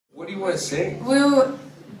do you want to sing? Well,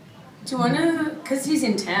 do you want to... Because he's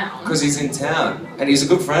in town. Because he's in town, and he's a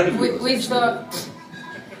good friend of yours. We thought...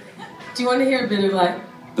 Do you want to hear a bit of, like...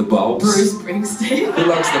 The bulbs? Bruce Springsteen? Who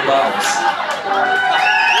likes the bulbs?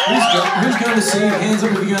 Who's going to sing? Hands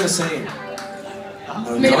up if you're going to sing.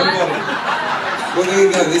 No, nobody. Well, there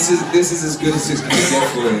you go. This is as good as it's going to get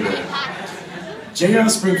for you then. J.R.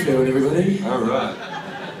 Springfield, everybody. All right.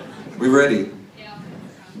 We ready? Yeah.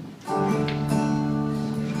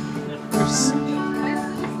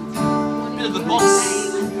 Bit of the boss.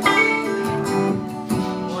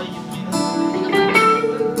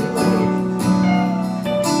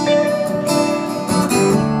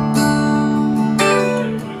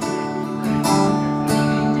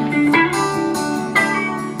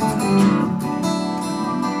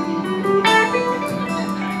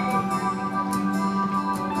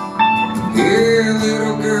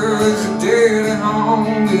 Little girl is dead at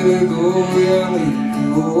home. Did I go and leave you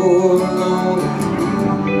all alone?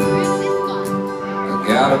 I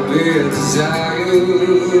got a big desire.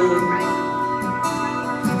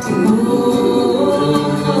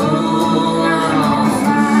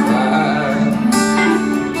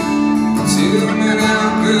 Tell me now,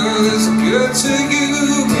 girl, is it good to you?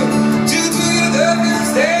 Can you do the things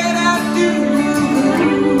that I do?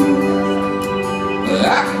 I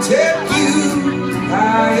can take you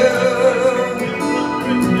higher.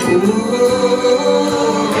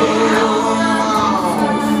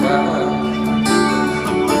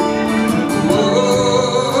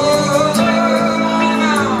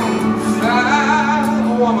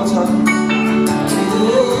 One more time.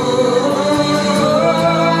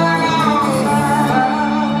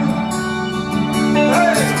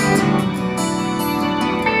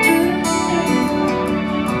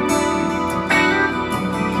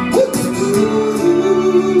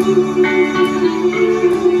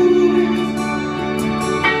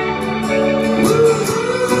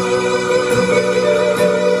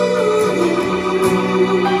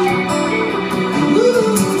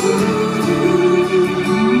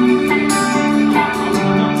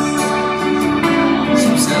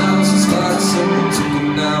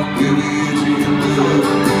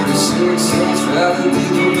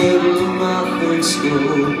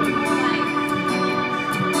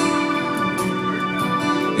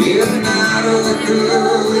 In the night of the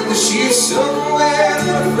girl in the sheets somewhere.